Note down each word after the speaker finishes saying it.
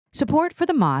Support for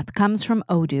The Moth comes from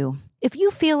Odoo. If you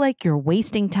feel like you're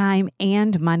wasting time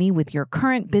and money with your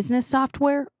current business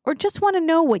software, or just want to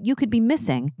know what you could be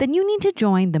missing, then you need to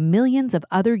join the millions of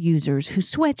other users who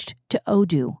switched to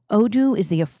Odoo. Odoo is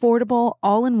the affordable,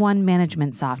 all-in-one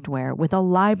management software with a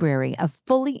library of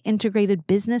fully integrated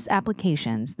business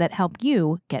applications that help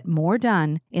you get more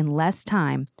done in less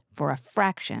time for a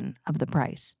fraction of the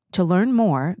price. To learn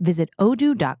more, visit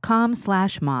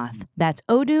odoo.com/moth. That's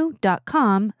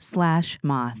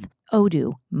odoo.com/moth.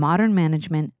 Odoo, modern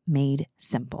management made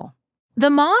simple. The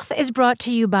Moth is brought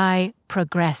to you by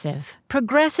Progressive.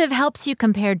 Progressive helps you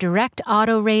compare direct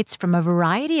auto rates from a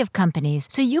variety of companies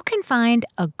so you can find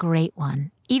a great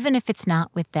one, even if it's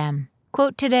not with them.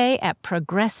 Quote today at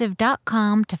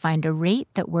progressive.com to find a rate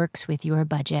that works with your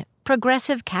budget.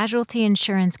 Progressive Casualty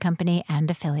Insurance Company and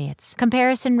Affiliates.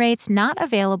 Comparison rates not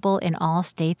available in all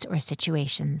states or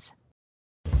situations.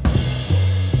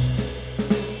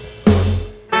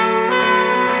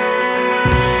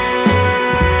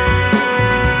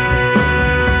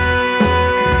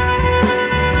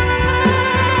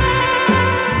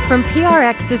 From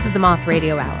PRX, this is the Moth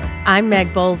Radio Hour. I'm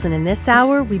Meg Bowles, and in this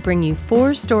hour, we bring you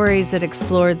 4 stories that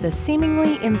explore the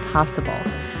seemingly impossible.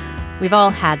 We've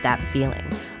all had that feeling.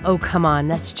 Oh, come on,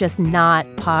 that's just not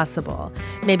possible.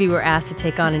 Maybe we're asked to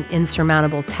take on an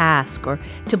insurmountable task or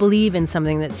to believe in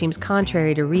something that seems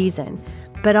contrary to reason.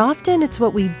 But often it's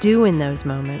what we do in those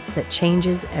moments that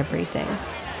changes everything.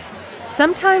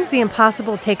 Sometimes the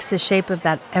impossible takes the shape of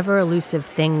that ever-elusive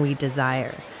thing we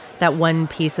desire. That one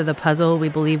piece of the puzzle we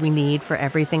believe we need for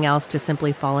everything else to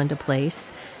simply fall into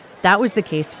place. That was the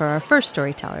case for our first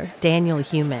storyteller, Daniel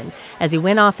Heuman, as he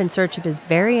went off in search of his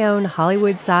very own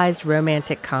Hollywood-sized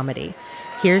romantic comedy.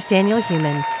 Here's Daniel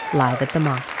Heuman, live at the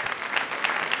Moth.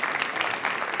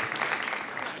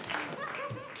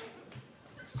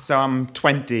 So I'm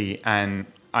 20 and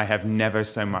I have never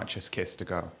so much as kissed a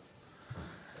girl.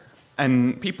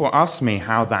 And people ask me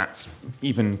how that's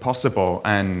even possible,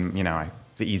 and,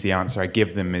 the easy answer I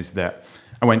give them is that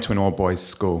I went to an all-boys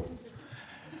school.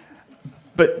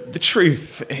 But the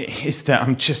truth is that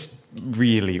I'm just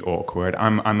really awkward.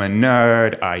 I'm a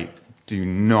nerd. I do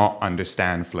not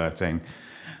understand flirting.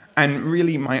 And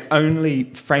really, my only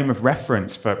frame of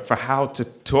reference for how to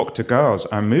talk to girls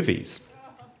are movies.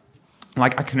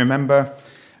 Like, I can remember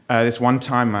this one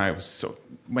time I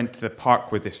went to the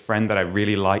park with this friend that I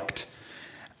really liked.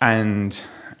 And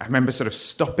I remember sort of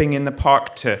stopping in the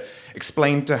park to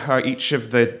explain to her each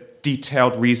of the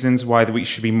detailed reasons why we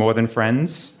should be more than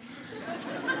friends.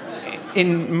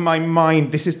 In my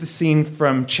mind, this is the scene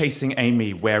from Chasing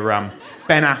Amy, where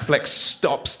Ben Affleck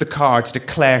stops the car to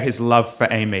declare his love for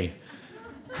Amy.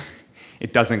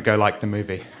 It doesn't go like the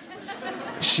movie.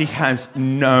 She has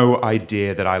no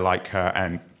idea that I like her,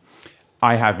 and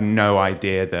I have no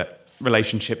idea that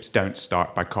relationships don't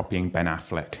start by copying Ben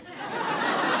Affleck.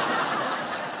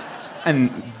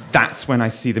 And that's when I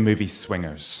see the movie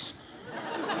Swingers.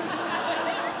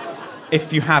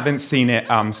 If you haven't seen it,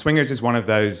 Swingers is one of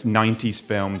those 90s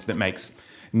films that makes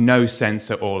no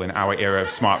sense at all in our era of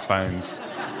smartphones.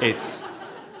 It's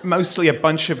mostly a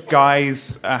bunch of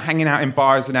guys hanging out in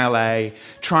bars in LA,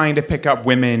 trying to pick up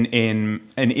women in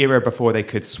an era before they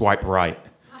could swipe right.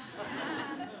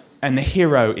 And the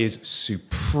hero is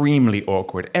supremely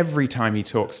awkward. Every time he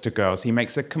talks to girls, he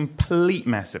makes a complete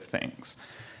mess of things.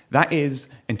 That is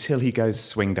until he goes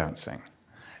swing dancing.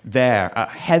 There,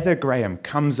 Heather Graham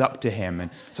comes up to him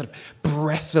and sort of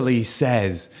breathily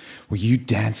says, "Will you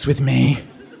dance with me?"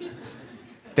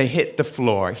 They hit the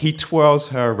floor. He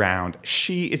twirls her around.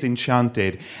 She is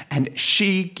enchanted, and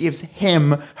she gives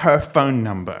him her phone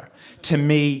number. To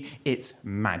me, it's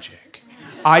magic.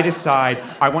 I decide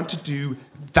I want to do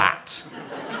that.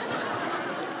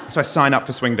 So I sign up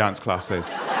for swing dance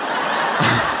classes.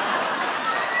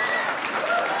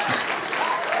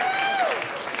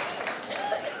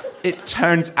 It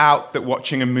turns out that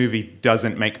watching a movie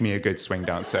doesn't make me a good swing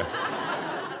dancer.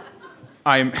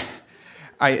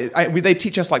 They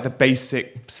teach us like the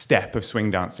basic step of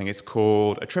swing dancing. It's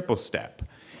called a triple step.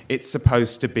 It's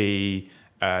supposed to be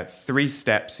 3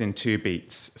 steps in 2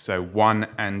 beats, so 1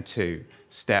 and 2,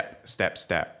 step, step,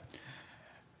 step.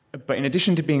 But in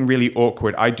addition to being really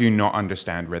awkward, I do not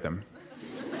understand rhythm.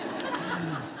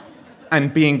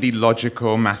 And being the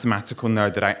logical, mathematical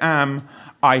nerd that I am,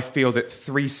 I feel that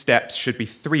 3 steps should be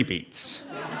 3 beats.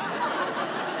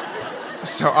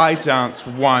 So I dance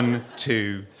 1,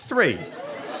 2, 3.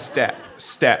 Step,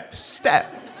 step,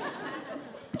 step.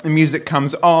 The music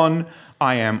comes on,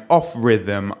 I am off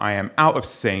rhythm, I am out of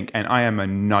sync, and I am a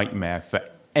nightmare for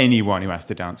anyone who has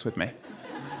to dance with me.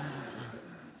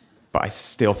 but I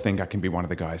still think I can be one of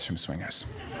the guys from Swingers.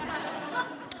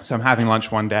 So I'm having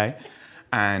lunch one day,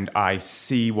 and I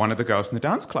see one of the girls in the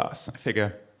dance class. I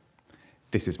figure,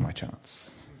 this is my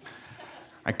chance.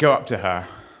 I go up to her,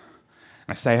 and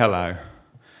I say hello,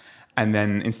 and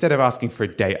then instead of asking for a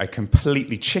date, I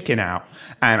completely chicken out,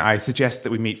 and I suggest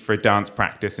that we meet for a dance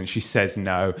practice, and she says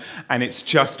no, and it's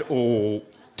just all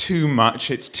too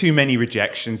much. It's too many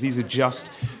rejections. These are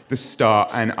just the start,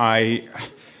 and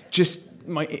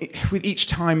with each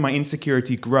time, my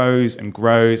insecurity grows and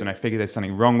grows, and I figure there's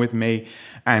something wrong with me,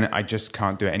 and I just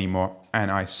can't do it anymore, and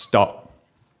I stop.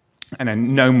 And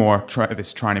then no more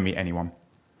trying to meet anyone.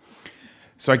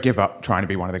 So I give up trying to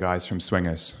be one of the guys from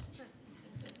Swingers.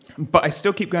 But I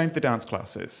still keep going to the dance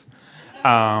classes.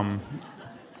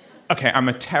 Okay, I'm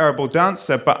a terrible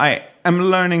dancer, but I am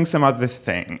learning some other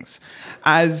things.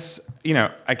 As,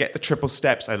 I get the triple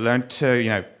steps, I learn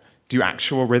to, do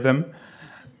actual rhythm.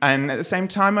 And at the same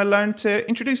time, I learned to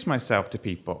introduce myself to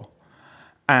people.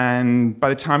 And by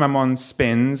the time I'm on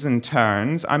spins and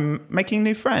turns, I'm making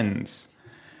new friends.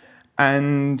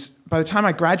 And by the time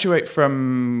I graduate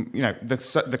from,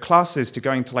 the classes to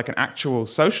going to like an actual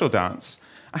social dance,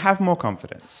 I have more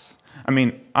confidence. I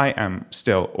mean, I am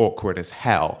still awkward as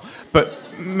hell, but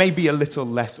maybe a little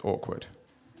less awkward.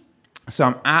 So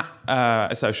I'm at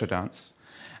a social dance,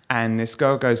 and this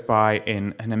girl goes by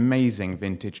in an amazing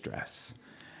vintage dress.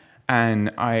 And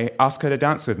I ask her to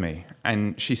dance with me,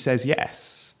 and she says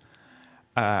yes.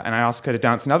 And I ask her to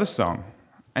dance another song,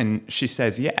 and she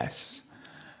says yes.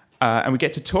 And we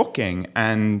get to talking,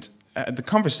 and the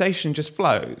conversation just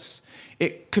flows.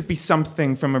 It could be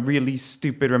something from a really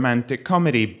stupid romantic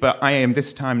comedy, but I am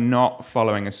this time not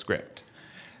following a script.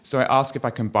 So I ask if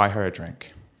I can buy her a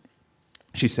drink.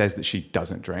 She says that she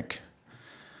doesn't drink.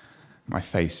 My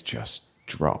face just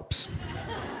drops.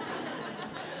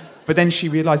 But then she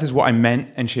realizes what I meant,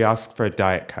 and she asks for a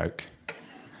Diet Coke.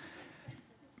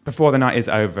 Before the night is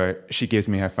over, she gives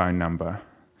me her phone number.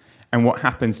 And what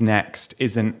happens next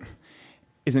isn't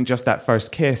just that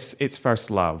first kiss, it's first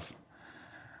love.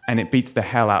 And it beats the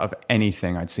hell out of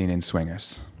anything I'd seen in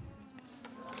Swingers.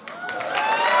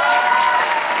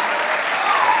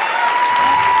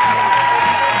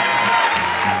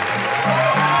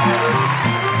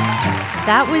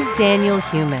 That was Daniel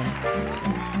Heuman.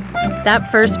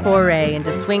 That first foray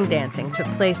into swing dancing took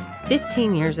place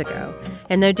 15 years ago.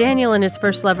 And though Daniel and his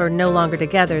first love are no longer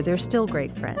together, they're still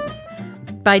great friends.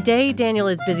 By day, Daniel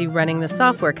is busy running the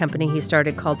software company he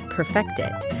started called Perfect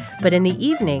It. But in the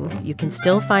evening, you can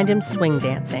still find him swing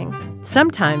dancing,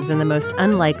 sometimes in the most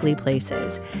unlikely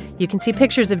places. You can see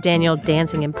pictures of Daniel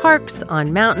dancing in parks,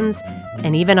 on mountains,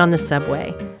 and even on the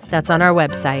subway. That's on our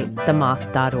website,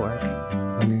 themoth.org.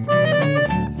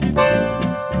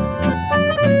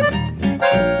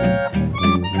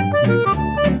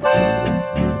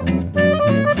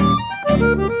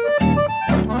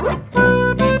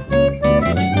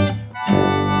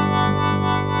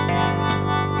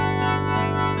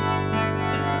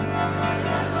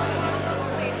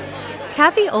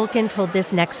 Cathy Olkin told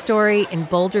this next story in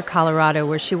Boulder, Colorado,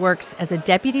 where she works as a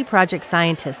deputy project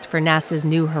scientist for NASA's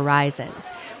New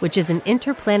Horizons, which is an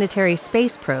interplanetary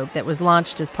space probe that was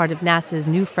launched as part of NASA's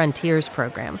New Frontiers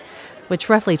program, which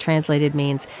roughly translated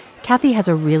means Cathy has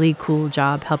a really cool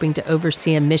job helping to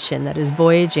oversee a mission that is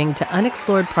voyaging to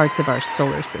unexplored parts of our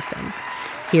solar system.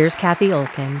 Here's Cathy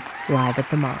Olkin, live at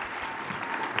the Moth.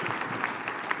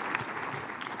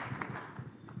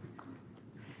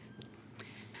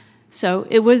 So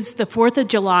it was the 4th of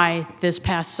July this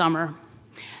past summer,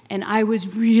 and I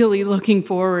was really looking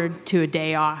forward to a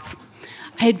day off.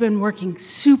 I had been working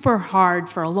super hard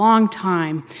for a long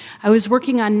time. I was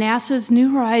working on NASA's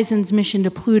New Horizons mission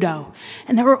to Pluto,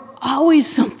 and there were always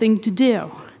something to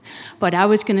do. But I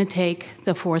was going to take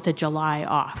the 4th of July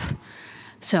off.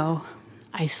 So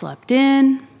I slept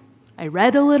in, I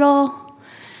read a little.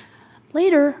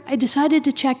 Later, I decided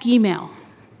to check email.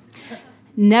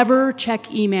 Never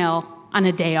check email on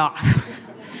a day off.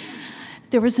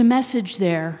 There was a message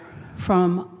there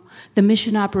from the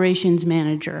mission operations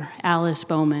manager, Alice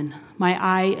Bowman. My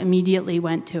eye immediately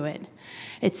went to it.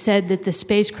 It said that the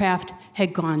spacecraft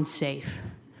had gone safe.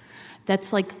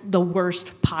 That's like the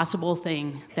worst possible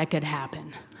thing that could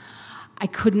happen. I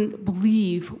couldn't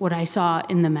believe what I saw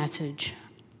in the message.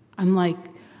 I'm like,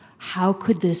 how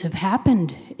could this have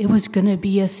happened? It was going to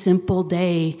be a simple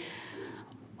day,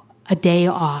 a day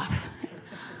off.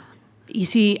 You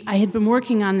see, I had been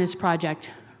working on this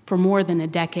project for more than a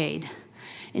decade.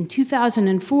 In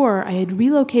 2004, I had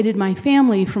relocated my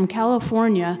family from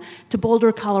California to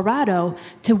Boulder, Colorado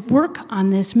to work on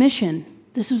this mission.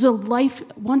 This was a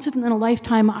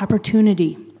once-in-a-lifetime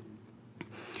opportunity.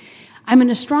 I'm an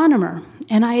astronomer,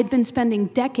 and I had been spending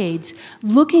decades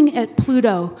looking at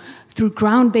Pluto through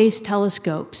ground-based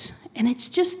telescopes, and it's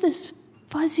just this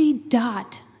fuzzy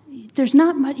dot. There's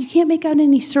not much, you can't make out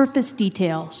any surface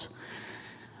details.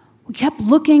 We kept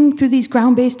looking through these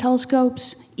ground-based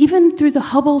telescopes, even through the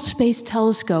Hubble Space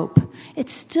Telescope.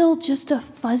 It's still just a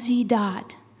fuzzy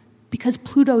dot because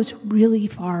Pluto's really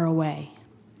far away.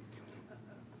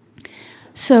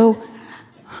 So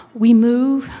we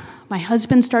move. My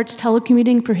husband starts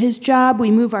telecommuting for his job.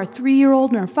 We move our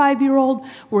 3-year-old and our 5-year-old.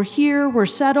 We're here, we're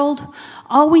settled.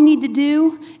 All we need to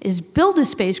do is build a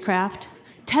spacecraft,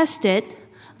 test it,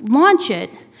 launch it,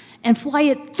 and fly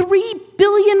it 3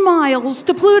 billion miles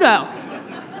to Pluto.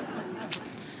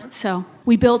 So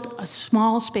we built a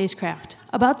small spacecraft,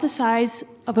 about the size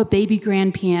of a baby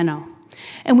grand piano.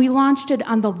 And we launched it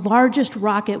on the largest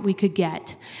rocket we could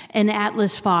get, an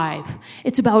Atlas V.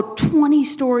 It's about 20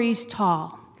 stories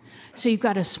tall. So you've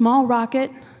got a small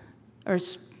rocket, or a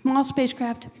small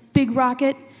spacecraft, big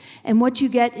rocket, and what you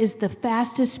get is the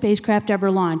fastest spacecraft ever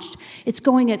launched. It's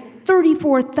going at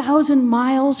 34,000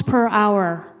 miles per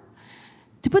hour.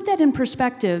 To put that in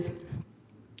perspective,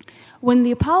 when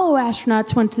the Apollo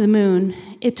astronauts went to the moon,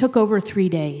 it took over 3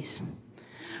 days.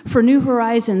 For New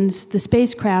Horizons, the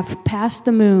spacecraft passed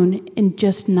the moon in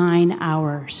just 9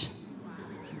 hours.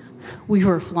 We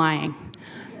were flying.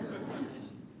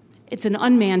 It's an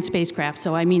unmanned spacecraft,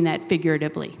 so I mean that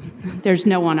figuratively. There's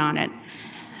no one on it.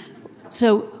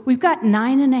 So we've got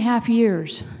 9.5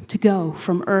 years to go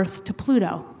from Earth to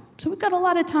Pluto. So we've got a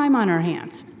lot of time on our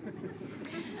hands.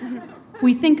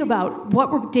 We think about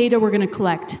what data we're going to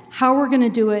collect, how we're going to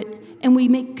do it, and we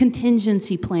make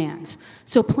contingency plans.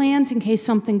 So plans in case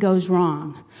something goes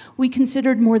wrong. We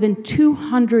considered more than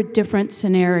 200 different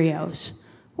scenarios.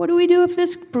 What do we do if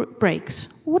this breaks?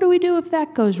 What do we do if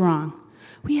that goes wrong?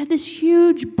 We had this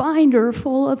huge binder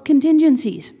full of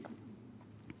contingencies.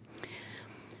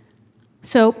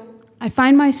 So I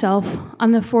find myself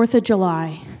on the 4th of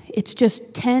July. It's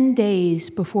just 10 days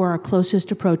before our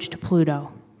closest approach to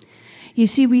Pluto. You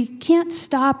see, we can't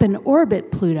stop and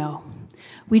orbit Pluto.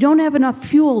 We don't have enough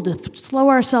fuel to slow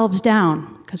ourselves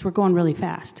down because we're going really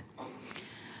fast.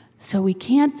 So we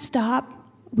can't stop.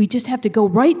 We just have to go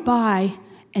right by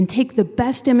and take the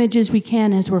best images we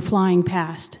can as we're flying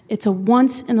past. It's a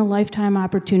once-in-a-lifetime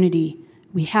opportunity.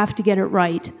 We have to get it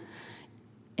right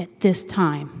at this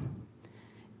time.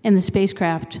 And the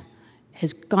spacecraft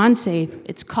has gone safe.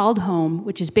 It's called home,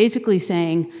 which is basically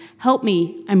saying, help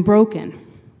me, I'm broken.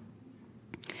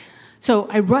 So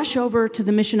I rush over to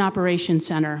the Mission Operations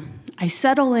Center. I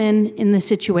settle in the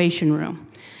Situation Room.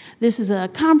 This is a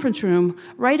conference room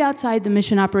right outside the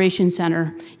Mission Operations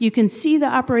Center. You can see the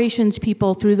operations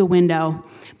people through the window,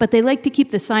 but they like to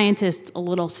keep the scientists a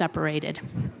little separated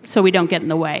so we don't get in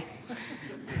the way.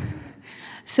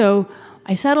 So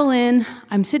I settle in.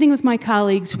 I'm sitting with my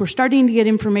colleagues. We're starting to get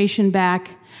information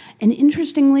back. And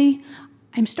interestingly,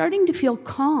 I'm starting to feel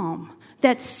calm.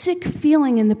 That sick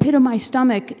feeling in the pit of my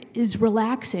stomach is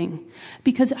relaxing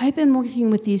because I've been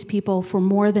working with these people for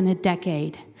more than a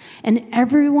decade, and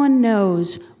everyone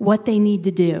knows what they need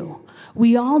to do.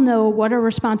 We all know what our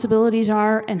responsibilities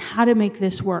are and how to make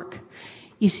this work.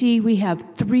 You see, we have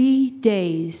 3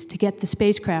 days to get the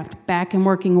spacecraft back in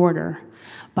working order.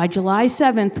 By July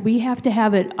 7th, we have to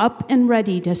have it up and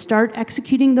ready to start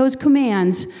executing those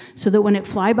commands so that when it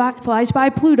flies by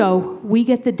Pluto, we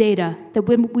get the data that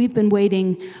we've been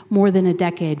waiting more than a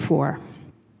decade for.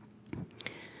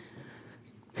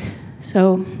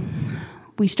 So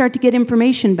we start to get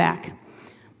information back,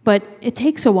 but it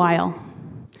takes a while.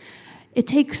 It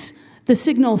takes the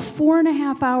signal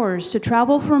 4.5 hours to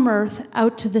travel from Earth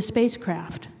out to the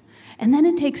spacecraft. And then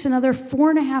it takes another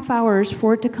 4.5 hours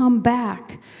for it to come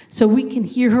back so we can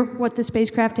hear what the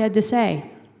spacecraft had to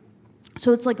say.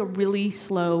 So it's like a really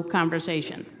slow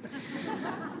conversation.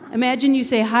 Imagine you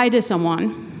say hi to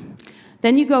someone,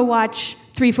 then you go watch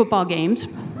 3 football games,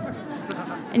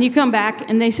 and you come back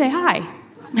and they say hi.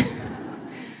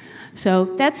 So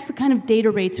that's the kind of data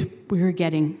rates we were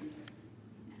getting.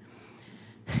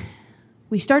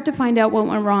 We start to find out what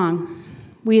went wrong.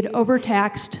 We had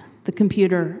overtaxed the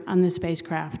computer on the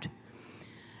spacecraft.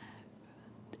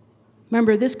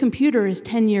 Remember, this computer is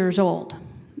 10 years old.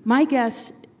 My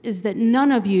guess is that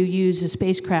none of you use a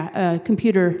spacecraft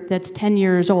computer that's 10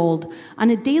 years old on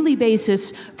a daily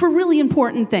basis for really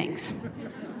important things.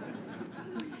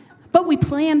 But we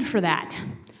planned for that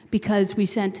because we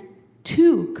sent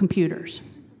 2 computers.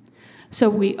 So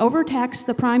we overtaxed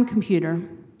the prime computer,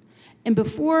 and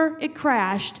before it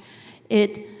crashed,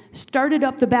 it started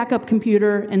up the backup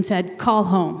computer and said, call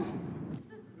home.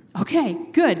 Okay,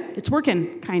 good, it's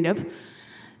working, kind of.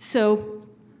 So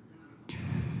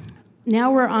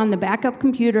now we're on the backup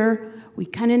computer. We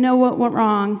kind of know what went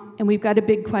wrong, and we've got a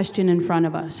big question in front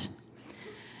of us.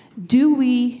 Do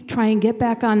we try and get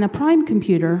back on the prime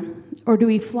computer, or do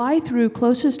we fly through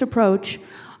closest approach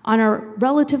on our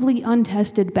relatively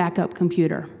untested backup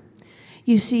computer?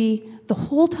 You see, the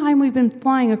whole time we've been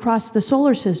flying across the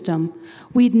solar system,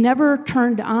 we'd never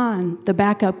turned on the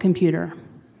backup computer.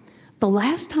 The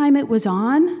last time it was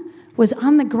on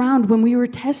the ground when we were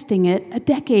testing it a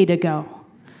decade ago.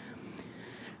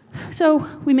 So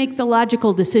we make the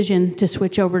logical decision to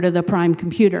switch over to the prime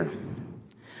computer.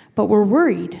 But we're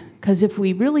worried, because if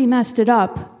we really messed it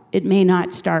up, it may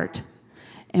not start.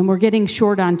 And we're getting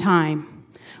short on time.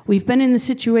 We've been in the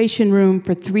Situation Room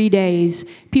for 3 days.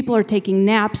 People are taking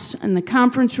naps in the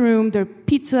conference room.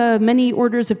 Many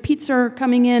orders of pizza are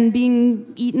coming in,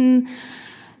 being eaten.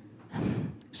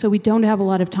 So we don't have a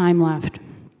lot of time left.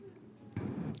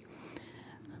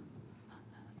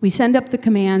 We send up the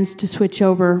commands to switch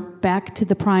over back to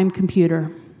the prime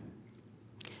computer.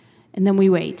 And then we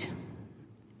wait.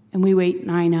 And we wait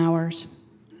 9 hours.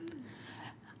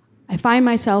 I find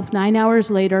myself 9 hours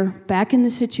later back in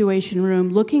the Situation Room,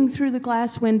 looking through the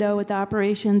glass window at the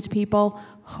operations people,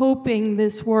 hoping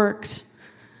this works.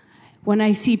 When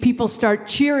I see people start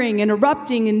cheering and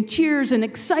erupting and cheers and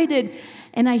excited,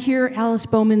 and I hear Alice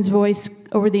Bowman's voice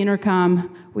over the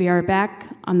intercom, "We are back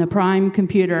on the prime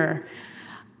computer."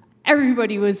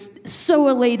 Everybody was so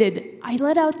elated. I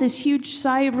let out this huge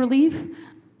sigh of relief.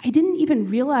 I didn't even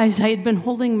realize I had been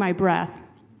holding my breath.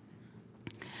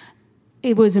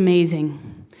 It was amazing.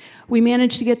 We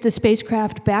managed to get the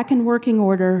spacecraft back in working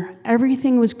order.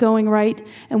 Everything was going right,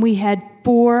 and we had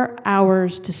 4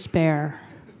 hours to spare.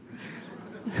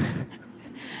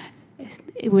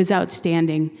 It was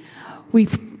outstanding. We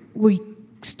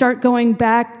start going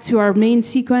back to our main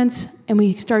sequence, and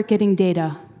we start getting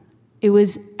data. It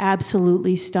was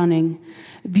absolutely stunning.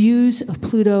 Views of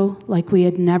Pluto like we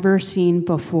had never seen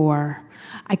before.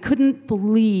 I couldn't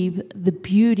believe the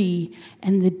beauty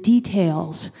and the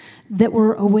details that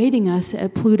were awaiting us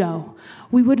at Pluto.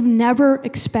 We would have never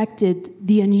expected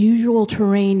the unusual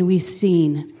terrain we've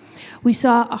seen. We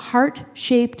saw a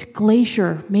heart-shaped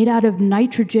glacier made out of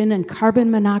nitrogen and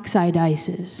carbon monoxide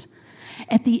ices.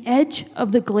 At the edge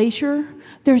of the glacier,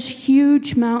 there's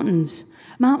huge mountains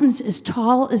as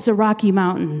tall as the Rocky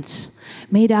Mountains,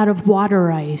 made out of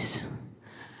water ice.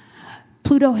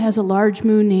 Pluto has a large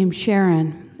moon named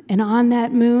Charon, and on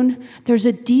that moon, there's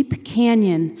a deep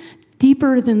canyon,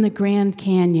 deeper than the Grand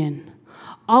Canyon.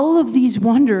 All of these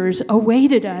wonders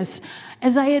awaited us.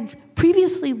 As I had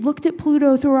previously looked at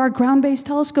Pluto through our ground-based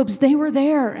telescopes, they were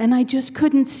there, and I just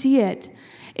couldn't see it.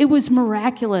 It was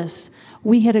miraculous.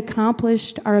 We had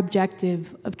accomplished our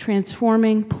objective of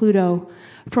transforming Pluto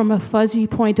from a fuzzy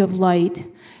point of light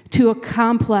to a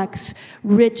complex,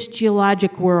 rich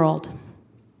geologic world.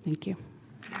 Thank you.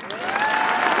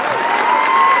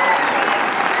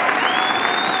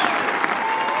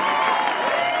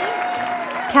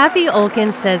 Cathy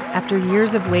Olkin says after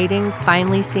years of waiting,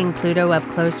 finally seeing Pluto up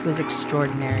close was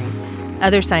extraordinary.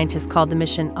 Other scientists called the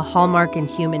mission a hallmark in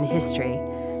human history.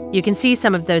 You can see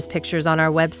some of those pictures on our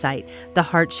website. The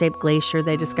heart-shaped glacier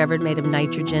they discovered made of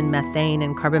nitrogen, methane,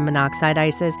 and carbon monoxide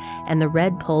ices, and the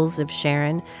red poles of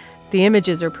Charon. The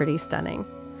images are pretty stunning.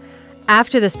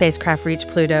 After the spacecraft reached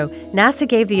Pluto, NASA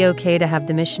gave the okay to have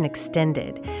the mission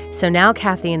extended. So now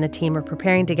Cathy and the team are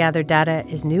preparing to gather data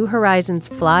as New Horizons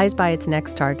flies by its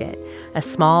next target, a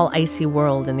small icy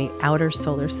world in the outer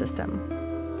solar system.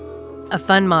 A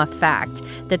fun Moth fact,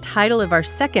 the title of our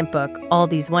second book, All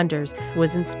These Wonders,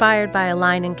 was inspired by a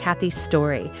line in Cathy's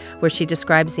story where she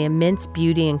describes the immense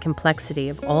beauty and complexity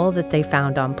of all that they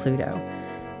found on Pluto.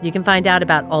 You can find out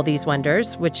about All These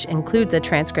Wonders, which includes a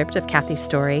transcript of Cathy's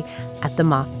story, at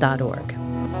themoth.org.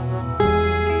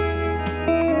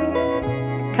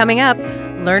 Coming up,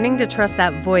 learning to trust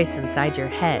that voice inside your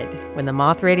head when the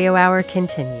Moth Radio Hour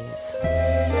continues.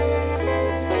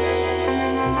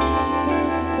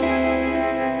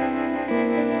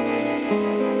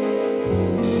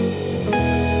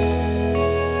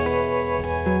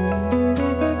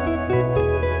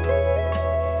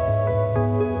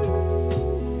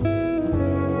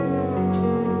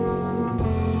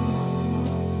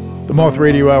 The Moth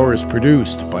Radio Hour is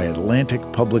produced by Atlantic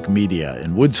Public Media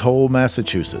in Woods Hole,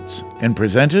 Massachusetts, and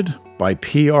presented by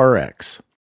PRX.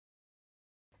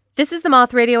 This is the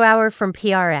Moth Radio Hour from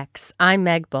PRX. I'm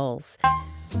Meg Bowles.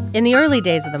 In the early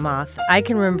days of the Moth, I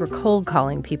can remember cold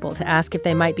calling people to ask if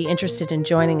they might be interested in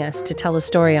joining us to tell a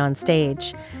story on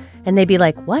stage. And they'd be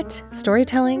like, what?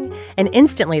 Storytelling? And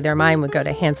instantly their mind would go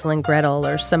to Hansel and Gretel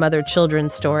or some other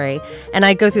children's story. And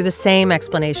I'd go through the same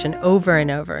explanation over and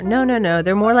over. No.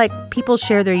 They're more like people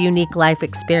share their unique life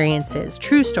experiences,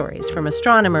 true stories from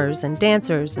astronomers and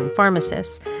dancers and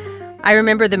pharmacists. I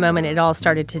remember the moment it all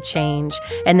started to change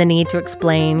and the need to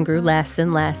explain grew less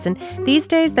and less. And these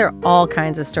days, there are all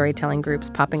kinds of storytelling groups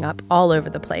popping up all over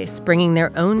the place, bringing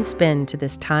their own spin to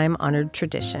this time-honored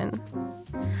tradition.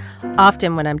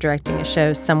 Often when I'm directing a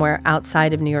show somewhere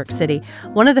outside of New York City,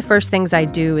 one of the first things I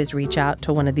do is reach out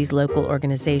to one of these local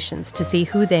organizations to see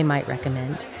who they might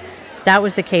recommend. That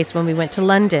was the case when we went to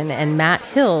London, and Matt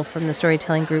Hill from the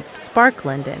storytelling group Spark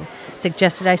London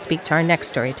suggested I speak to our next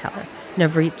storyteller,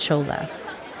 Navreet Chawla.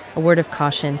 A word of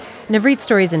caution, Navreet's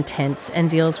story is intense and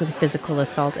deals with physical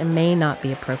assault and may not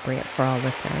be appropriate for all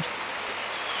listeners.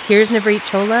 Here's Navreet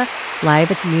Chawla,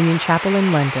 live at the Union Chapel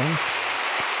in London.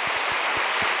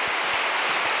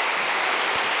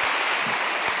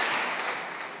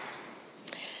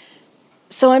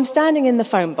 So I'm standing in the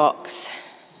phone box,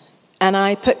 and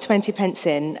I put 20 pence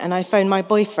in, and I phone my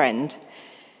boyfriend,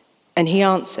 and he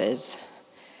answers.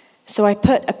 So I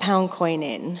put a pound coin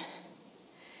in,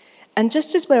 and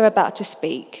just as we're about to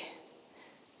speak,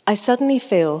 I suddenly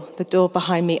feel the door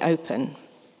behind me open.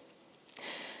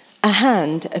 A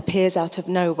hand appears out of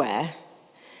nowhere,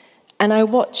 and I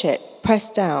watch it press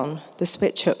down the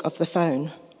switch hook of the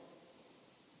phone.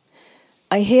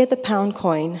 I hear the pound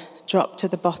coin drop to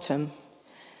the bottom,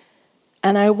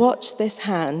 and I watch this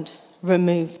hand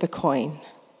remove the coin.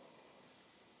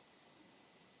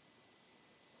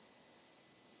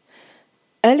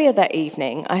 Earlier that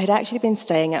evening, I had actually been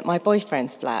staying at my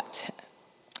boyfriend's flat.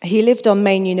 He lived on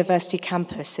Main University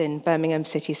campus in Birmingham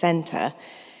city centre.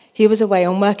 He was away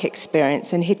on work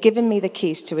experience, and he'd given me the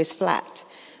keys to his flat,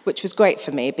 which was great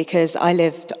for me because I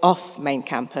lived off main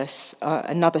campus,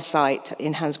 another site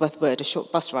in Handsworth Wood, a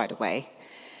short bus ride away.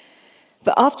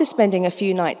 But after spending a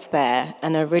few nights there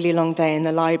and a really long day in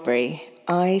the library,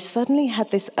 I suddenly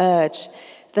had this urge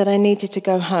that I needed to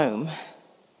go home.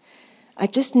 I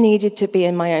just needed to be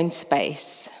in my own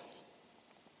space.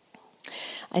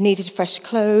 I needed fresh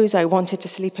clothes, I wanted to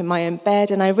sleep in my own bed,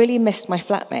 and I really missed my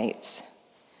flatmates.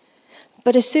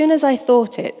 But as soon as I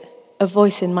thought it, a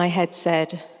voice in my head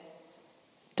said,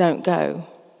 "Don't go."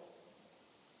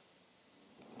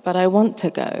 But I want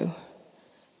to go.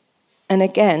 And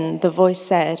again, the voice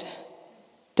said,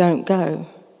 "Don't go."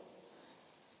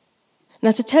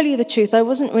 Now, to tell you the truth, I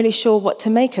wasn't really sure what to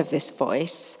make of this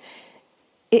voice.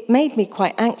 It made me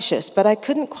quite anxious, but I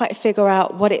couldn't quite figure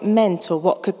out what it meant or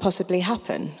what could possibly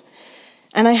happen.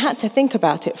 And I had to think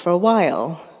about it for a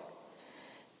while.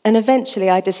 And eventually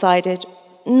I decided,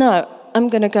 no, I'm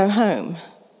going to go home.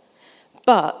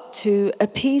 But to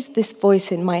appease this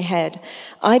voice in my head,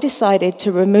 I decided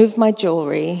to remove my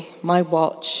jewelry, my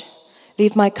watch,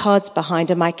 leave my cards behind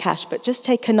and my cash, but just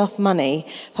take enough money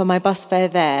for my bus fare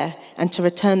there and to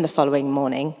return the following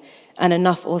morning, and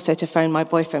enough also to phone my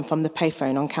boyfriend from the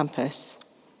payphone on campus.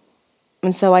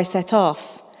 And so I set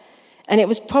off, and it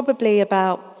was probably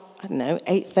about,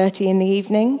 8:30 in the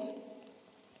evening.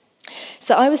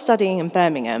 So I was studying in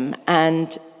Birmingham,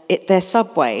 and their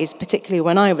subways, particularly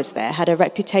when I was there, had a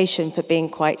reputation for being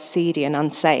quite seedy and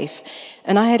unsafe,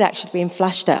 and I had actually been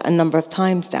flashed at a number of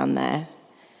times down there.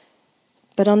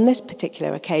 But on this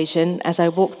particular occasion, as I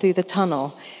walked through the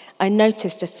tunnel, I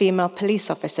noticed a female police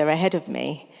officer ahead of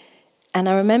me, and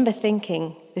I remember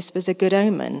thinking this was a good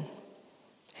omen.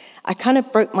 I kind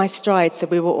of broke my stride so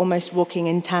we were almost walking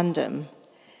in tandem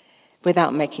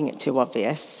without making it too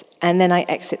obvious, and then I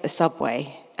exit the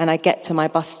subway and I get to my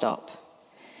bus stop.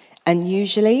 And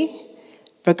usually,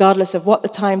 regardless of what the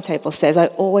timetable says, I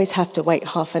always have to wait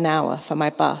half an hour for my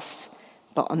bus.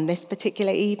 But on this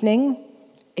particular evening,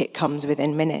 it comes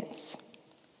within minutes.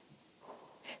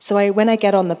 So when I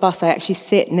get on the bus, I actually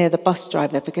sit near the bus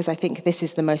driver because I think this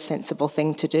is the most sensible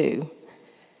thing to do.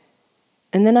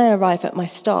 And then I arrive at my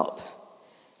stop.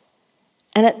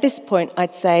 And at this point,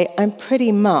 I'd say I'm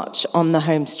pretty much on the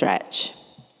home stretch.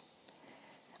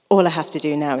 All I have to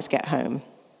do now is get home.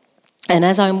 And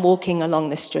as I'm walking along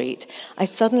the street, I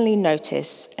suddenly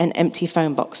notice an empty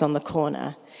phone box on the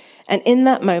corner. And in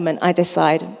that moment, I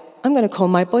decide, I'm going to call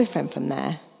my boyfriend from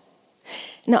there.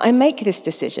 Now, I make this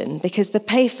decision because the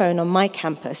payphone on my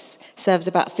campus serves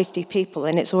about 50 people,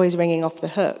 and it's always ringing off the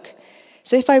hook.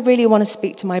 So if I really want to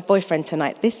speak to my boyfriend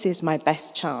tonight, this is my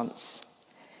best chance.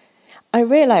 I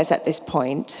realize at this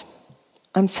point,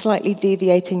 I'm slightly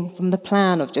deviating from the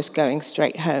plan of just going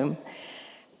straight home.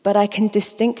 But I can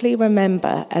distinctly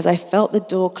remember, as I felt the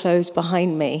door close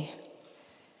behind me,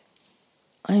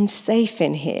 I'm safe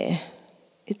in here.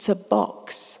 It's a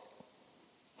box.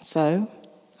 So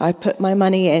I put my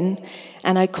money in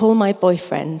and I call my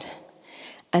boyfriend,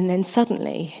 and then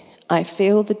suddenly I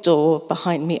feel the door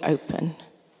behind me open.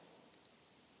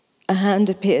 A hand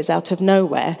appears out of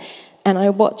nowhere, and I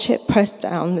watch it press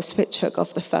down the switch hook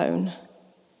of the phone.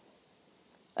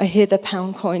 I hear the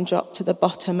pound coin drop to the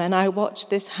bottom, and I watch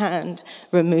this hand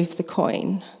remove the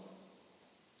coin.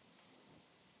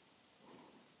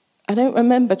 I don't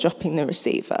remember dropping the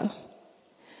receiver,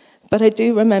 but I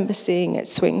do remember seeing it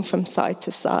swing from side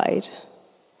to side.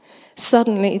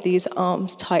 Suddenly, these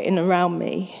arms tighten around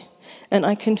me, and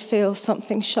I can feel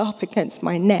something sharp against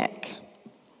my neck.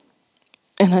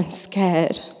 And I'm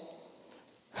scared.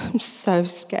 I'm so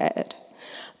scared.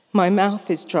 My mouth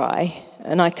is dry,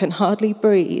 and I can hardly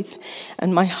breathe,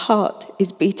 and my heart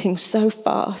is beating so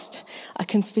fast, I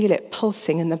can feel it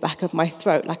pulsing in the back of my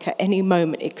throat, like at any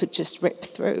moment it could just rip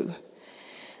through.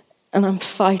 And I'm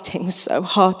fighting so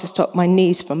hard to stop my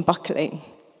knees from buckling.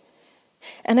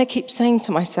 And I keep saying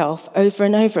to myself over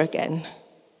and over again,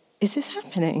 is this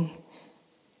happening?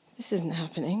 This isn't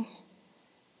happening.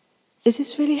 Is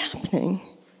this really happening?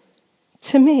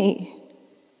 To me?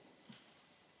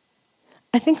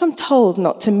 I think I'm told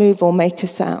not to move or make a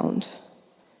sound,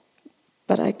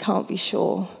 but I can't be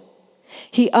sure.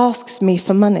 He asks me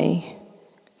for money,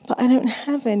 but I don't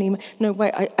have any. No,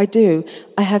 wait, I do.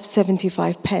 I have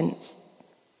 75 pence.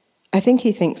 I think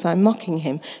he thinks I'm mocking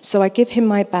him, so I give him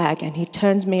my bag and he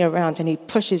turns me around and he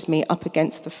pushes me up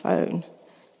against the phone.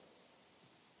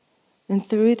 And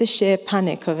through the sheer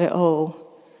panic of it all,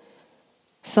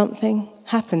 something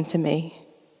happened to me.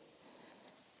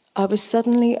 I was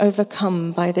suddenly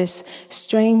overcome by this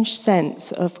strange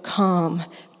sense of calm,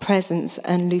 presence,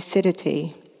 and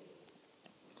lucidity.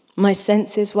 My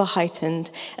senses were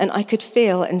heightened, and I could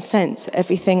feel and sense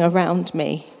everything around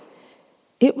me.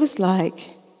 It was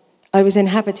like I was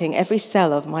inhabiting every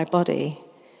cell of my body.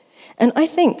 And I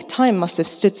think time must have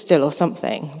stood still or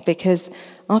something, because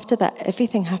after that,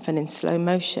 everything happened in slow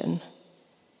motion.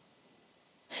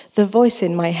 The voice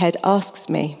in my head asks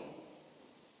me,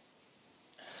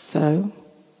 so,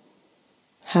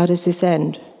 how does this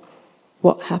end?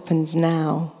 What happens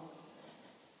now?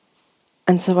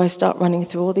 And so I start running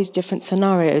through all these different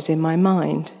scenarios in my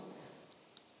mind.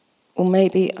 Or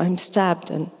maybe I'm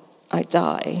stabbed and I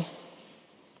die.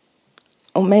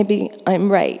 Or maybe I'm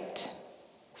raped,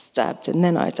 stabbed, and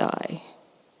then I die.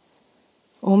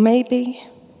 Or maybe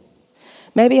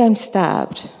I'm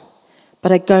stabbed,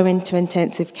 but I go into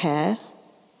intensive care,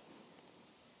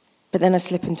 but then I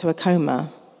slip into a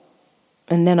coma,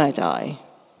 and then I die.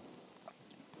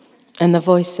 And the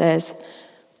voice says,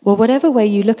 well, whatever way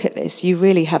you look at this, you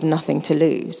really have nothing to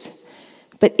lose.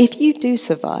 But if you do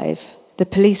survive, the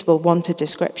police will want a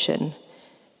description.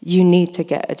 You need to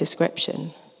get a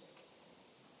description.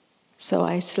 So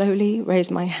I slowly raise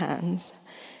my hands,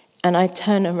 and I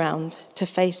turn around to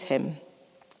face him.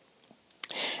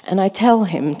 And I tell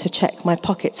him to check my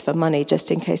pockets for money just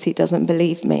in case he doesn't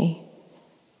believe me.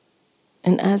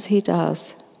 And as he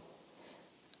does,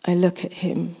 I look at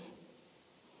him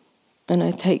and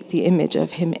I take the image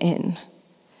of him in.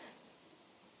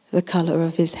 The color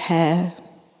of his hair,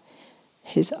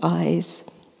 his eyes,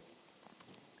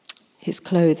 his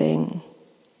clothing,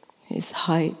 his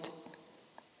height,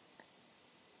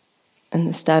 and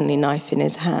the Stanley knife in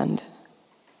his hand.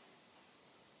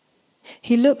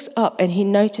 He looks up and he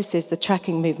notices the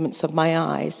tracking movements of my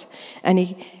eyes, and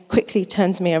he quickly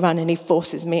turns me around and he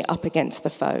forces me up against the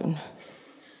phone.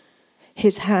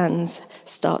 His hands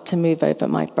start to move over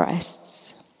my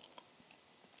breasts.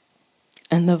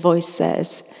 And the voice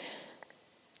says,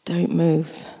 don't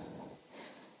move.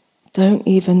 Don't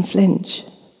even flinch.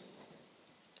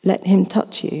 Let him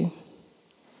touch you.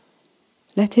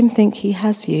 Let him think he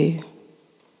has you.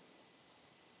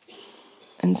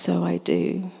 And so I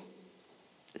do.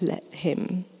 Let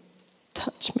him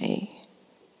touch me.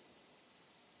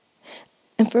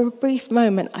 And for a brief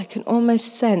moment, I can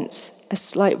almost sense a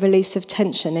slight release of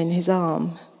tension in his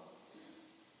arm.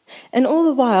 And all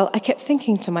the while, I kept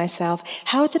thinking to myself,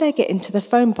 how did I get into the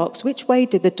phone box? Which way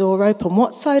did the door open?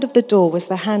 What side of the door was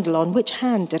the handle on? Which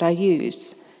hand did I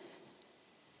use?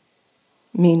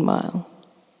 Meanwhile,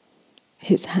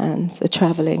 his hands are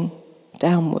traveling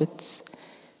downwards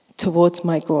towards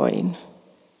my groin.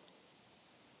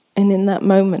 And in that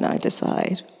moment, I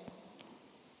decide,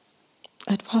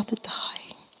 I'd rather die.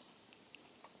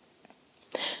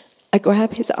 I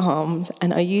grab his arms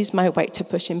and I use my weight to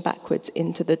push him backwards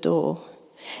into the door.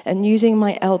 And using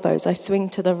my elbows, I swing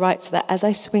to the right so that as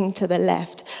I swing to the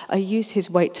left, I use his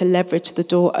weight to leverage the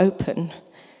door open.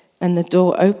 And the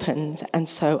door opens, and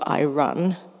so I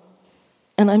run.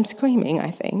 And I'm screaming,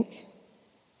 I think.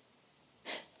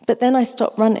 But then I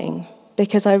stopped running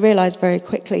because I realized very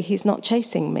quickly he's not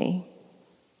chasing me.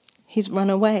 He's run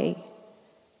away.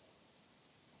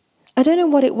 I don't know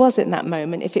what it was in that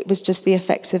moment, if it was just the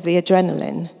effects of the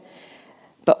adrenaline,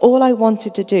 but all I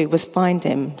wanted to do was find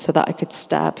him so that I could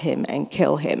stab him and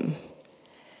kill him.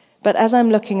 But as I'm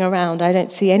looking around, I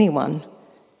don't see anyone,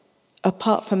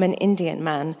 apart from an Indian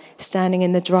man standing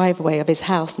in the driveway of his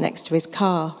house next to his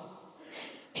car.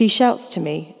 He shouts to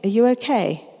me, "Are you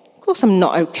okay?" Of course I'm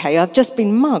not okay, I've just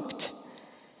been mugged.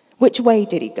 Which way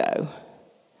did he go?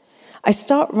 I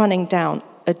start running down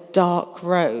a dark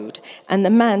road, and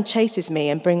the man chases me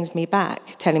and brings me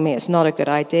back, telling me it's not a good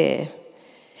idea.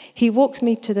 He walks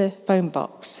me to the phone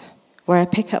box, where I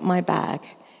pick up my bag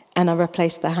and I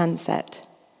replace the handset.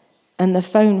 And the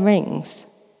phone rings.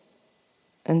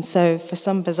 And so, for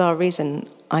some bizarre reason,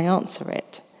 I answer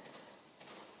it.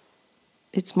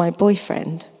 It's my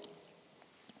boyfriend.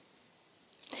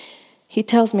 He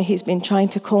tells me he's been trying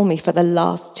to call me for the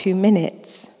last 2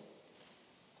 minutes.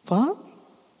 What?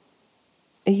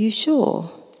 Are you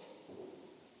sure?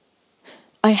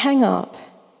 I hang up,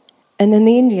 and then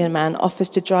the Indian man offers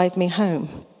to drive me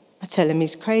home. I tell him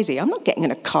he's crazy. I'm not getting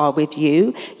in a car with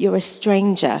you. You're a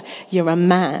stranger. You're a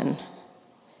man.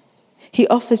 He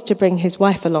offers to bring his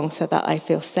wife along so that I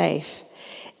feel safe.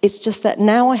 It's just that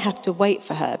now I have to wait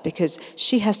for her because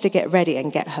she has to get ready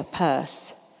and get her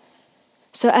purse.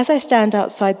 So as I stand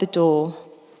outside the door,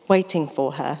 waiting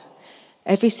for her,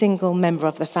 every single member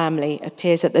of the family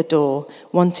appears at the door,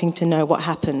 wanting to know what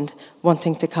happened,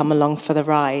 wanting to come along for the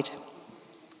ride.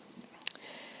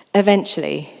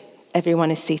 Eventually,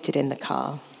 everyone is seated in the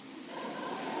car.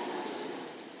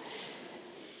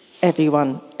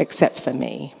 Everyone except for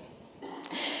me.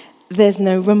 There's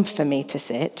no room for me to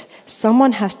sit.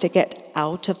 Someone has to get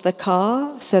out of the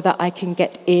car so that I can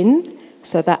get in,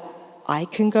 so that I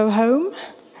can go home.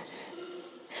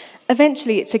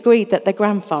 Eventually, it's agreed that the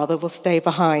grandfather will stay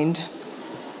behind.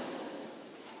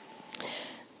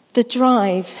 The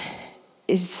drive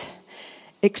is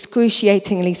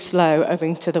excruciatingly slow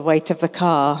owing to the weight of the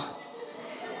car,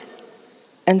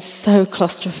 and so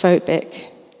claustrophobic.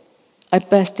 I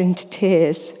burst into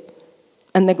tears,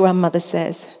 and the grandmother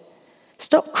says,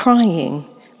 "Stop crying.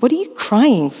 What are you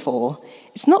crying for?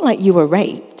 It's not like you were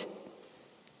raped."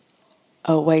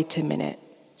 "Oh, wait a minute,"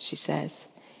 she says.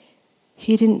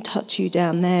 "He didn't touch you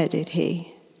down there, did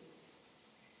he?"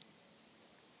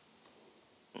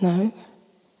 "No."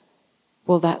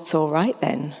 "Well, that's all right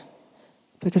then,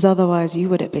 because otherwise you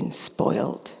would have been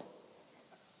spoiled."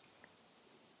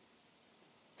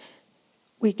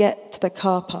 We get to the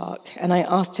car park, and I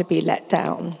ask to be let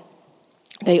down.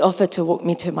 They offer to walk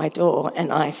me to my door,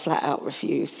 and I flat out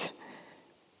refuse.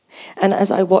 And as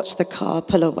I watch the car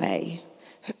pull away,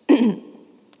 I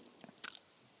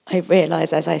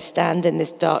realize as I stand in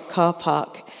this dark car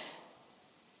park,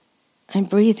 I'm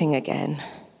breathing again.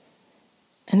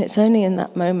 And it's only in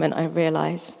that moment I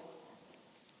realize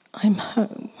I'm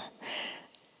home.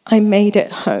 I made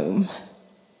it home.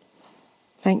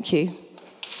 Thank you.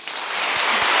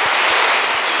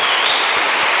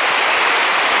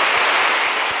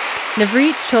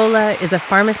 Navreet Chawla is a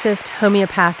pharmacist,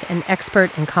 homeopath, and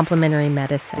expert in complementary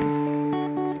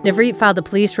medicine. Navreet filed a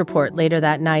police report later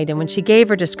that night, and when she gave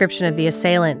her description of the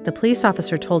assailant, the police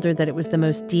officer told her that it was the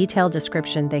most detailed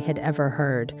description they had ever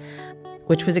heard,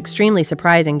 which was extremely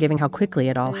surprising given how quickly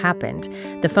it all happened.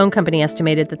 The phone company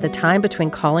estimated that the time between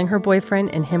calling her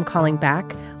boyfriend and him calling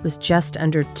back was just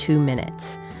under 2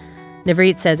 minutes.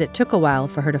 Navreet says it took a while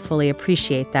for her to fully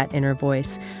appreciate that inner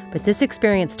voice, but this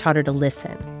experience taught her to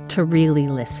listen, to really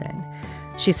listen.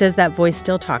 She says that voice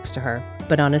still talks to her,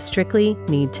 but on a strictly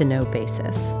need-to-know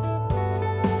basis.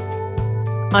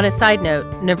 On a side note,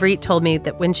 Navreet told me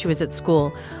that when she was at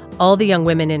school, all the young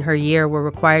women in her year were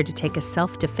required to take a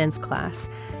self-defense class,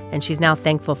 and she's now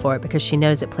thankful for it because she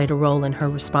knows it played a role in her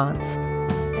response.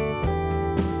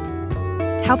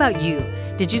 How about you?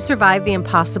 Did you survive the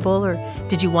impossible, or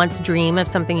did you once dream of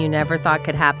something you never thought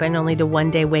could happen, only to one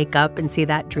day wake up and see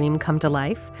that dream come to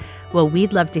life? Well,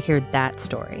 we'd love to hear that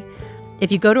story.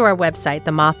 If you go to our website,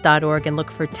 themoth.org, and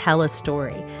look for Tell a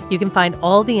Story, you can find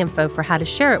all the info for how to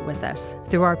share it with us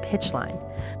through our pitch line.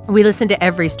 We listen to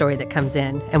every story that comes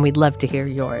in, and we'd love to hear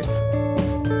yours.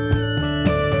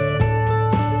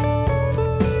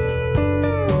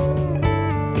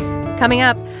 Coming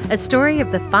up, a story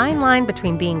of the fine line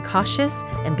between being cautious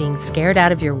and being scared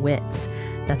out of your wits.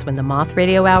 That's when the Moth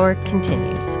Radio Hour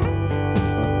continues.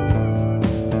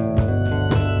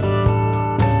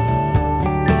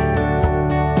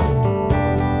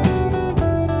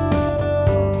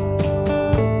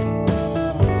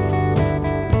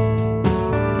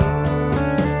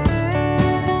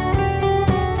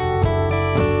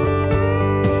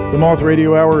 Moth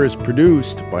Radio Hour is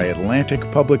produced by Atlantic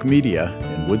Public Media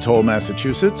in Woods Hole,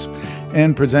 Massachusetts,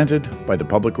 and presented by the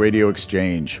Public Radio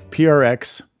Exchange,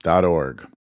 prx.org.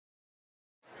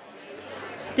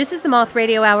 This is the Moth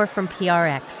Radio Hour from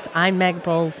PRX. I'm Meg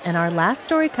Bowles, and our last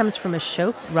story comes from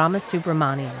Ashok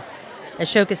Ramasubramanian.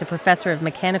 Ashok is a professor of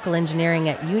mechanical engineering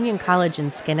at Union College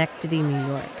in Schenectady, New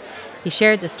York. He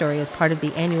shared the story as part of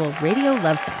the annual Radio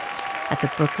Love Fest at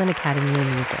the Brooklyn Academy of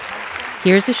Music.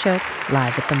 Here's Ashok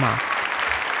live at the Moth.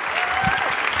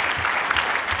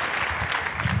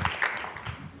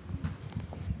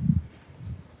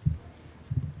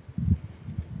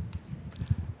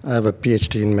 I have a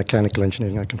PhD in mechanical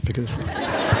engineering. I can figure this out.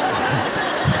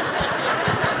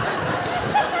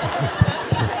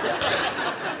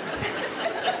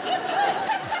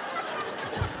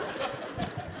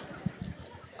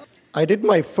 I did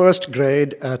my first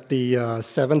grade at the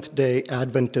Seventh-day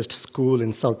Adventist school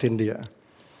in South India.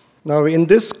 Now, in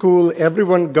this school,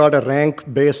 everyone got a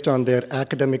rank based on their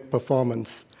academic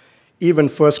performance, even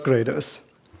first graders.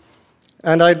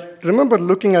 And I remember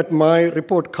looking at my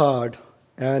report card,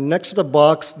 and next to the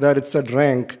box where it said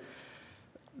rank,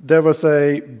 there was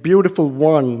a beautiful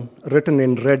 1 written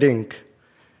in red ink.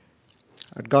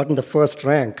 I'd gotten the first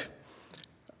rank.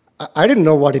 I didn't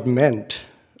know what it meant,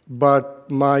 but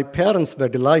my parents were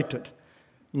delighted,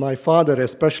 my father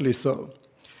especially so.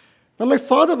 Now, my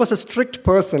father was a strict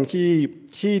person.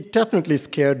 He definitely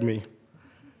scared me.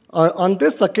 On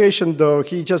this occasion, though,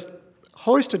 he just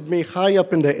hoisted me high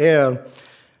up in the air,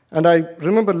 and I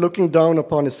remember looking down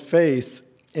upon his face,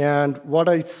 and what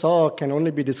I saw can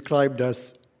only be described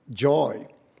as joy.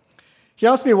 He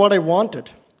asked me what I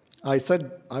wanted. I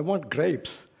said, I want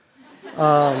grapes.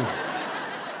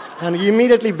 And he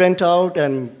immediately went out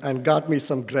and got me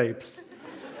some grapes.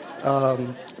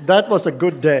 That was a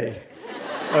good day.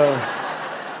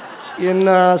 In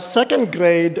second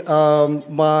grade,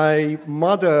 my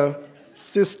mother,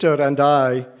 sister, and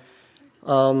I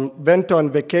went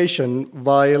on vacation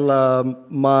while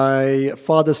my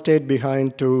father stayed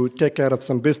behind to take care of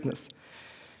some business.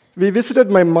 We visited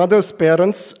my mother's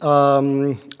parents.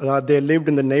 They lived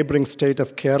in the neighboring state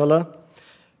of Kerala.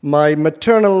 My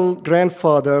maternal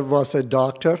grandfather was a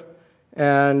doctor,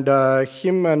 and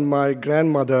him and my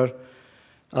grandmother,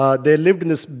 they lived in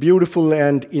this beautiful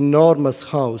and enormous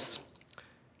house.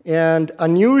 And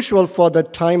unusual for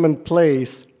that time and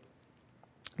place,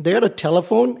 they had a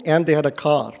telephone and they had a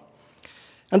car.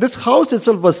 And this house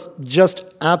itself was just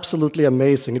absolutely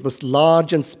amazing. It was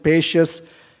large and spacious.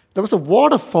 There was a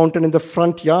water fountain in the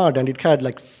front yard, and it had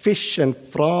like fish and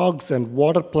frogs and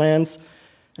water plants,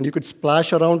 and you could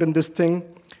splash around in this thing.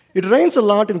 It rains a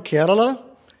lot in Kerala,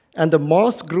 and the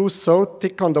moss grew so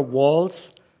thick on the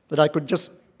walls that I could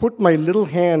just put my little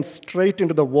hand straight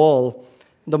into the wall.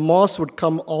 The moss would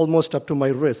come almost up to my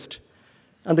wrist.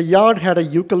 And the yard had a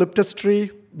eucalyptus tree,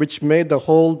 which made the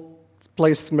whole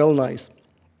place smell nice.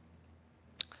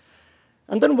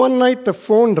 And then one night the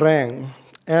phone rang,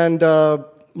 and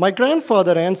my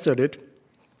grandfather answered it.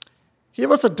 He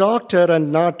was a doctor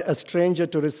and not a stranger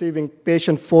to receiving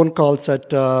patient phone calls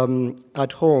at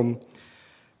home.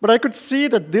 But I could see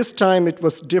that this time it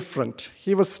was different.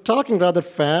 He was talking rather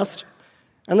fast,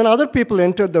 and then other people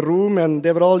entered the room, and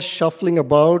they were all shuffling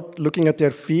about, looking at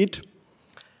their feet.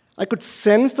 I could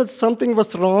sense that something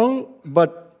was wrong,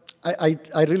 but I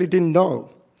really didn't know.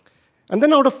 And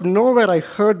then out of nowhere, I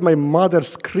heard my mother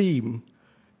scream,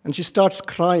 and she starts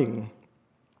crying.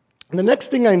 And the next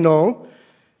thing I know,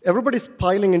 everybody's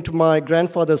piling into my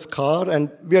grandfather's car, and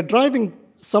we are driving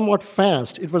somewhat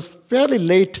fast. It was fairly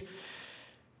late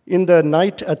in the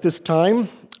night at this time.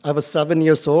 I was 7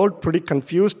 years old, pretty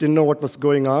confused, didn't know what was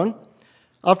going on.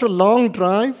 After a long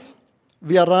drive,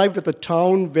 we arrived at the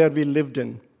town where we lived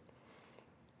in.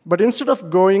 But instead of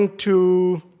going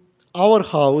to our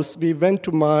house, we went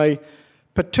to my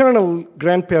paternal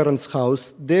grandparents'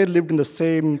 house. They lived in the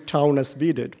same town as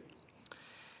we did.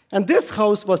 And this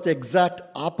house was the exact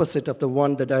opposite of the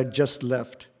one that I had just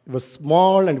left. It was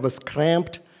small and it was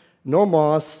cramped, no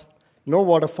moss, no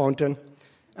water fountain.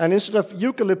 And instead of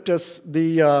eucalyptus,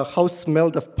 the house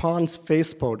smelled of Pond's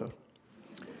face powder.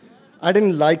 I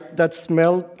didn't like that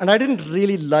smell, and I didn't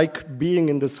really like being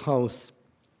in this house.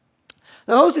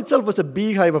 The house itself was a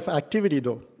beehive of activity,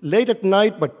 though. Late at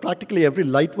night, but practically every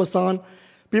light was on,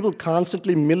 people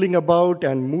constantly milling about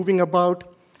and moving about.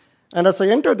 And as I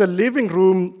entered the living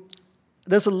room,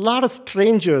 there's a lot of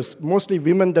strangers, mostly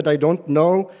women that I don't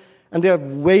know, and they're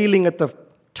wailing at the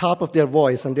top of their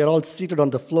voice, and they're all seated on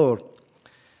the floor.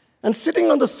 And sitting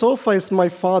on the sofa is my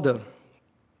father.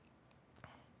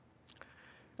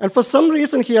 And for some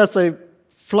reason, he has a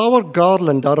flower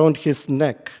garland around his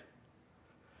neck.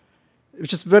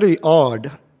 which is very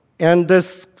odd, and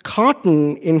there's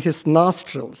cotton in his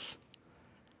nostrils,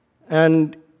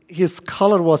 and his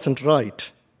color wasn't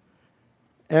right.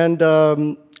 And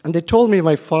they told me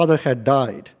my father had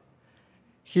died.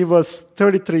 He was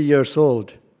 33 years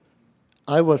old.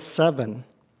 I was 7.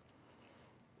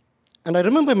 And I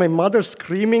remember my mother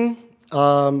screaming.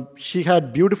 She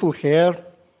had beautiful hair,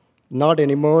 not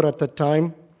anymore at that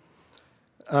time.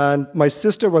 And my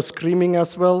sister was screaming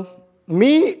as well.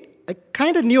 Me, I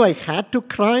kind of knew I had to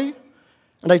cry,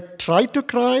 and I tried to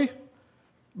cry,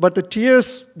 but the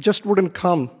tears just wouldn't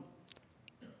come.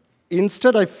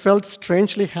 Instead, I felt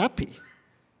strangely happy.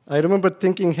 I remember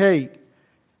thinking, hey,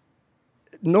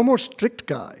 no more strict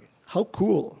guy. How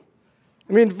cool.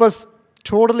 I mean, it was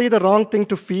totally the wrong thing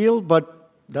to feel, but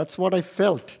that's what I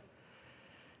felt.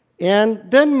 And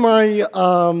then my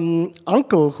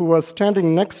uncle, who was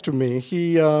standing next to me,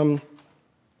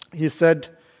 he said,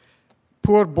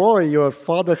 "Poor boy, your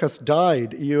father has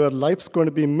died. Your life's going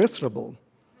to be miserable."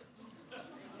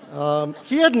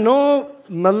 He had no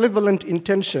malevolent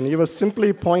intention. He was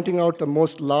simply pointing out the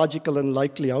most logical and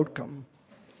likely outcome.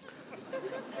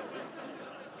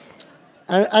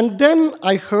 And then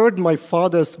I heard my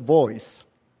father's voice.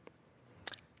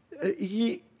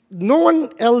 No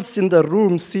one else in the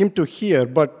room seemed to hear,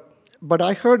 but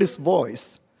I heard his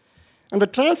voice. And the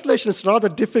translation is rather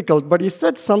difficult, but he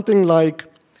said something like,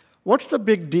 "What's the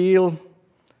big deal?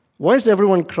 Why is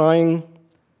everyone crying?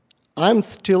 I'm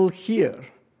still here."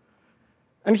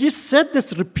 And he said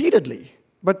this repeatedly,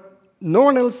 but no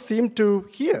one else seemed to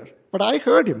hear. But I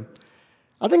heard him.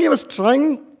 I think he was trying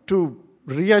to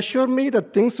reassure me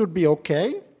that things would be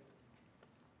okay.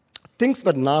 Things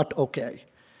were not okay.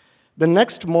 The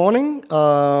next morning,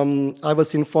 I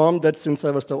was informed that since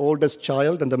I was the oldest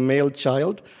child and the male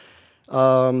child,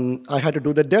 I had to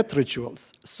do the death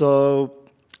rituals. So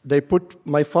they put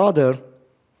my father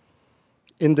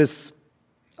in this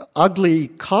ugly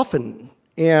coffin,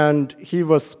 and he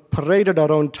was paraded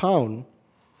around town.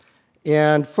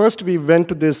 And first we went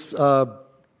to this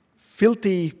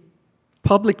filthy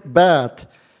public bath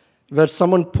where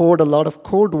someone poured a lot of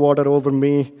cold water over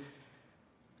me.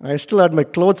 I still had my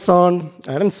clothes on.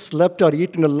 I hadn't slept or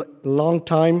eaten in a long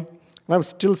time. And I was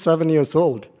still 7 years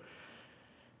old.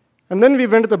 And then we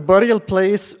went to the burial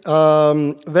place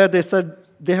where they said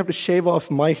they have to shave off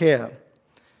my hair.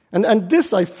 And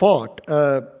this I fought.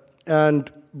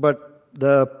 But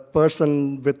the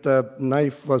person with the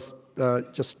knife was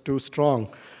just too strong.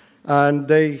 And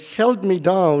they held me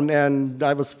down, and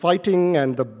I was fighting,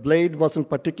 and the blade wasn't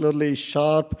particularly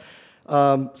sharp.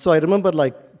 So I remember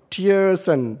like tears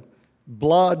and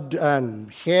blood and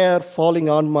hair falling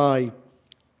on my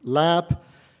lap.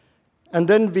 And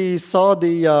then we saw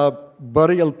the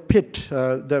burial pit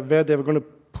where they were going to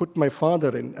put my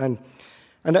father in. And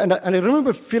I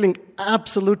remember feeling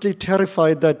absolutely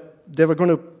terrified that they were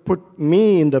going to put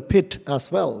me in the pit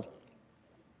as well.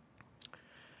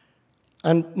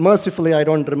 And mercifully, I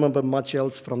don't remember much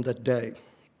else from that day.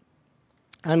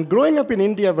 And growing up in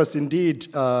India was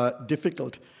indeed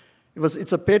difficult.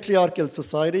 It's a patriarchal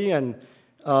society, and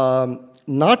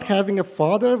not having a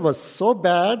father was so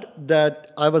bad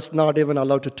that I was not even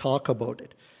allowed to talk about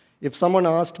it. If someone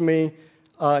asked me,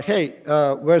 hey,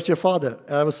 where's your father?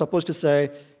 I was supposed to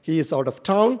say, he is out of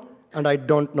town, and I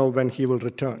don't know when he will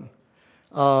return.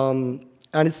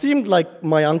 And it seemed like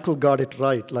my uncle got it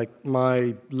right, like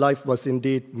my life was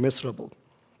indeed miserable.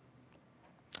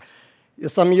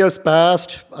 Some years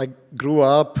passed, I grew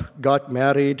up, got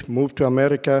married, moved to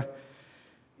America,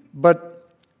 but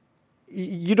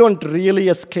you don't really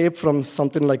escape from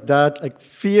something like that. Like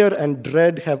fear and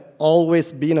dread have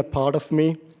always been a part of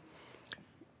me.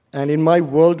 And in my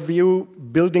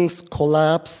worldview, buildings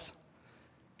collapse,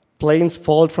 planes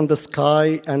fall from the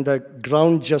sky, and the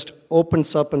ground just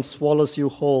opens up and swallows you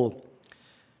whole.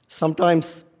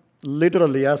 Sometimes,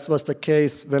 literally, as was the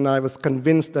case when I was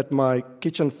convinced that my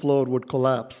kitchen floor would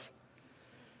collapse.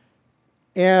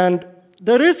 And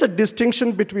there is a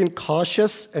distinction between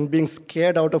cautious and being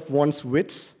scared out of one's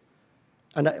wits,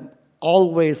 and I'm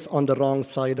always on the wrong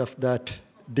side of that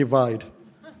divide.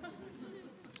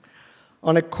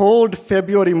 On a cold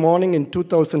February morning in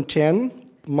 2010,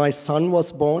 my son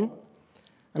was born,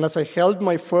 and as I held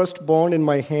my firstborn in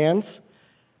my hands,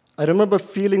 I remember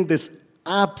feeling this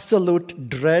absolute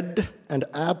dread and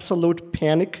absolute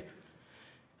panic.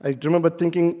 I remember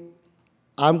thinking,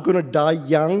 I'm going to die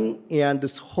young, and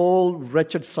this whole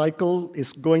wretched cycle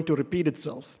is going to repeat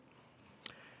itself.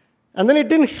 And then it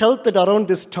didn't help that around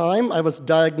this time, I was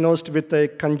diagnosed with a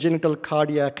congenital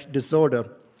cardiac disorder,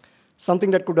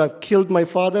 something that could have killed my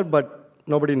father, but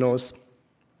nobody knows.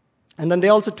 And then they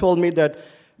also told me that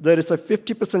there is a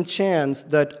 50% chance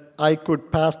that I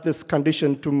could pass this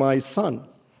condition to my son.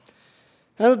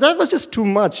 And that was just too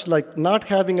much, like not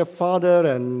having a father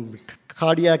and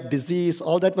cardiac disease,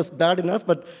 all that was bad enough,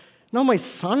 but now my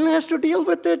son has to deal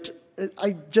with it?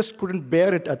 I just couldn't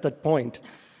bear it at that point.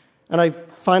 And I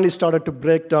finally started to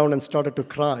break down and started to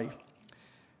cry.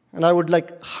 And I would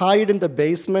hide in the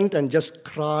basement and just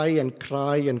cry and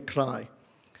cry and cry.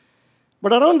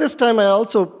 But around this time, I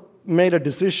also made a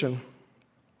decision.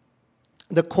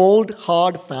 The cold,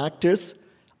 hard fact is,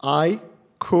 I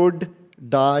could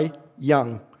die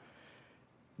young.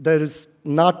 There is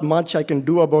not much I can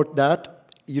do about that.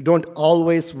 You don't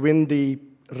always win the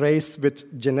race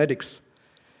with genetics.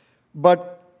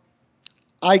 But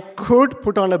I could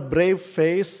put on a brave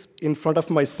face in front of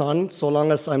my son so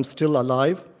long as I'm still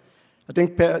alive. I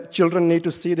think children need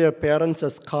to see their parents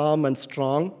as calm and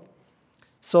strong.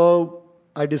 So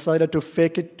I decided to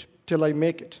fake it till I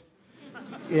make it.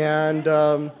 And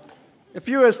a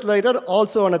few years later,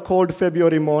 also on a cold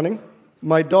February morning,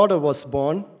 my daughter was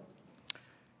born.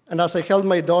 And as I held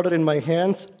my daughter in my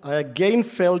hands, I again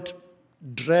felt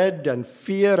dread and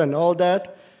fear and all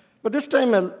that, but this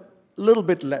time a little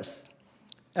bit less,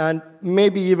 and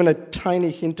maybe even a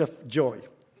tiny hint of joy.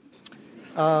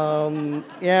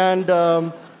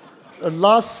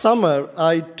 Last summer,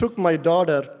 I took my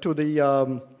daughter to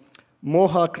the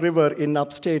Mohawk River in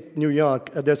upstate New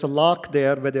York. There's a lock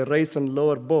there where they race and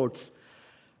lower boats.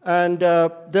 And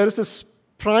there's this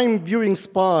prime viewing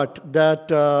spot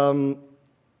that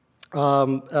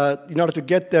in order to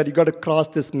get there, you got to cross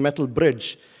this metal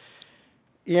bridge.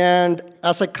 And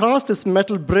as I cross this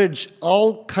metal bridge,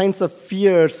 all kinds of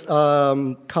fears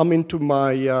come into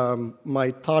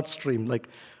my thought stream. Like,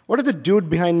 what if the dude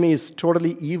behind me is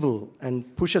totally evil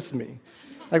and pushes me?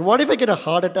 Like, what if I get a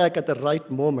heart attack at the right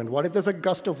moment? What if there's a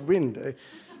gust of wind?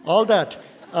 All that.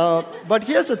 But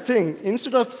here's the thing.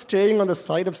 Instead of staying on the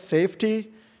side of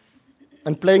safety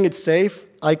and playing it safe,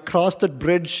 I crossed that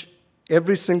bridge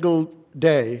every single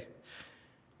day.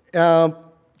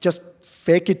 Just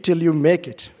fake it till you make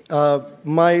it.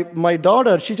 My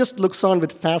daughter, she just looks on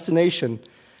with fascination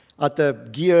at the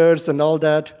gears and all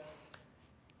that.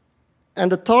 And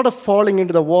the thought of falling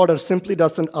into the water simply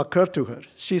doesn't occur to her.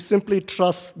 She simply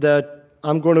trusts that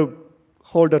I'm going to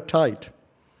hold her tight.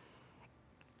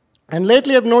 And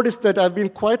lately I've noticed that I've been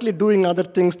quietly doing other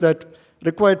things that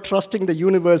require trusting the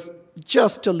universe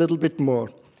just a little bit more.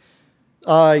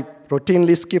 I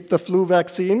routinely skip the flu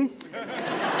vaccine.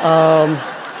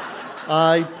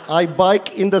 I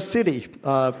bike in the city.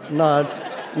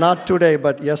 Not today,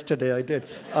 but yesterday I did.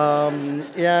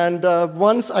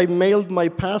 Once I mailed my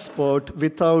passport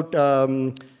without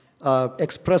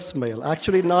express mail.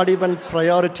 Actually, not even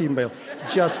priority mail,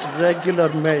 just regular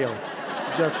mail.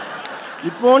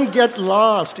 It won't get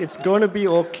lost. It's going to be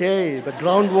okay. The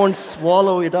ground won't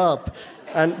swallow it up.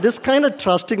 And this kind of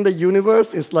trusting the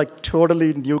universe is like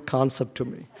totally new concept to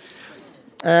me.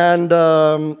 And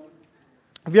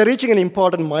we are reaching an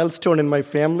important milestone in my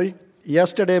family.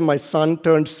 Yesterday, my son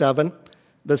turned 7,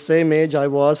 the same age I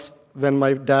was when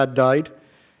my dad died.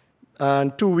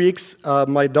 And 2 weeks,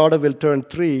 my daughter will turn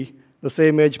 3, the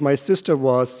same age my sister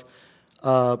was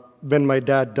when my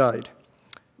dad died.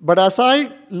 But as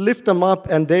I lift them up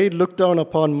and they look down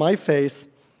upon my face,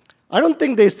 I don't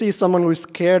think they see someone who is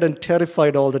scared and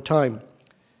terrified all the time.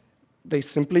 They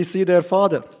simply see their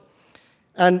father.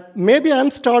 And maybe I'm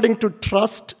starting to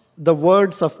trust the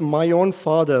words of my own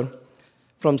father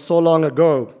from so long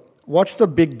ago. What's the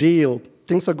big deal?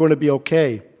 Things are going to be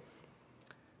okay.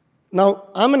 Now,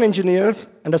 I'm an engineer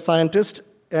and a scientist,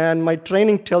 and my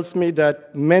training tells me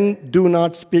that men do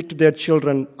not speak to their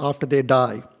children after they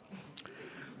die.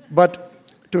 But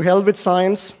to hell with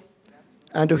science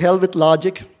and to hell with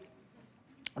logic,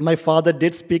 my father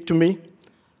did speak to me.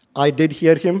 I did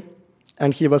hear him,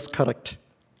 and he was correct.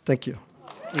 Thank you.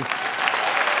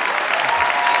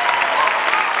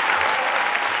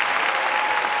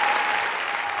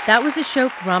 That was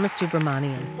Ashok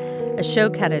Ramasubramanian.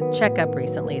 Ashok had a checkup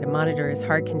recently to monitor his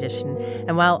heart condition,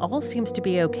 and while all seems to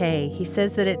be okay, he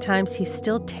says that at times he's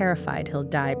still terrified he'll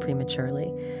die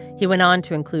prematurely. He went on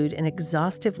to include an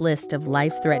exhaustive list of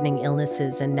life-threatening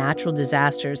illnesses and natural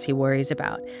disasters he worries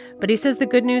about. But he says the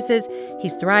good news is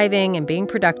he's thriving and being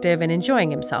productive and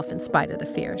enjoying himself in spite of the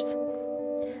fears.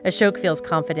 Ashok feels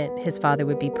confident his father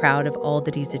would be proud of all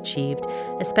that he's achieved,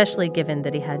 especially given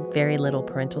that he had very little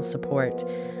parental support.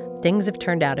 Things have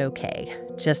turned out okay,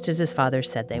 just as his father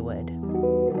said they would.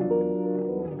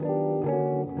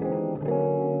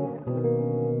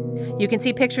 You can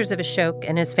see pictures of Ashok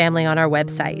and his family on our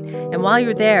website. And while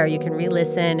you're there, you can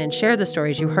re-listen and share the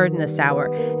stories you heard in this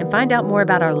hour and find out more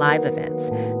about our live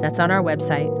events. That's on our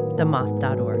website,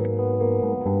 themoth.org.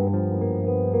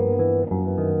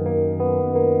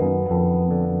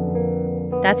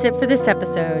 That's it for this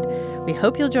episode. We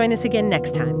hope you'll join us again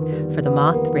next time for the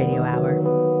Moth Radio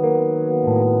Hour.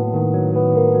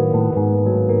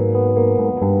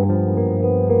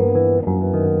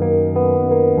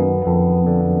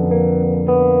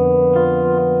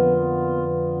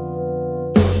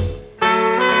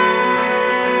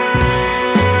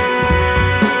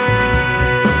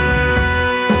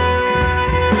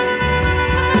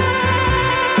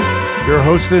 Your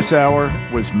host this hour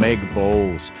was Meg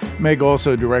Bowles. Meg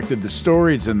also directed the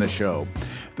stories in the show.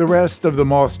 The rest of the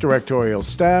Moth directorial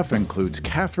staff includes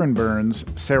Catherine Burns,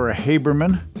 Sarah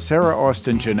Haberman, Sarah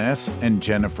Austin Jeunesse, and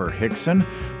Jennifer Hickson.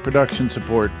 Production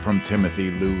support from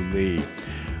Timothy Lou Lee.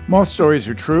 Moth Stories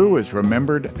Are True is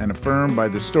remembered and affirmed by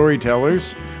the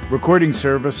Storytellers. Recording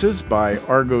services by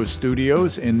Argo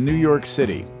Studios in New York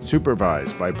City,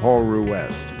 supervised by Paul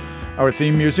Ruwest. Our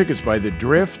theme music is by The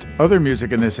Drift. Other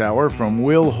music in this hour from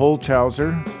Will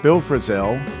Holchauser, Bill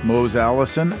Frisell, Mose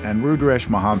Allison, and Rudresh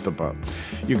Mahanthapa.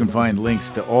 You can find links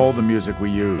to all the music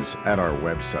we use at our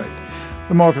website.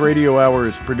 The Moth Radio Hour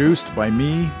is produced by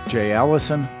me, Jay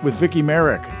Allison, with Vicki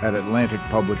Merrick at Atlantic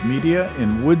Public Media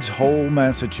in Woods Hole,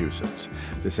 Massachusetts.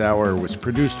 This hour was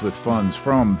produced with funds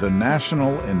from the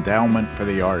National Endowment for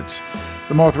the Arts.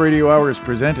 The Moth Radio Hour is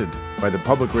presented by the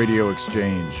Public Radio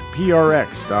Exchange,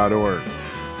 prx.org.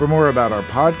 For more about our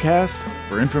podcast,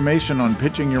 for information on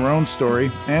pitching your own story,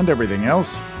 and everything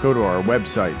else, go to our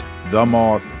website,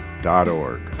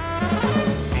 themoth.org.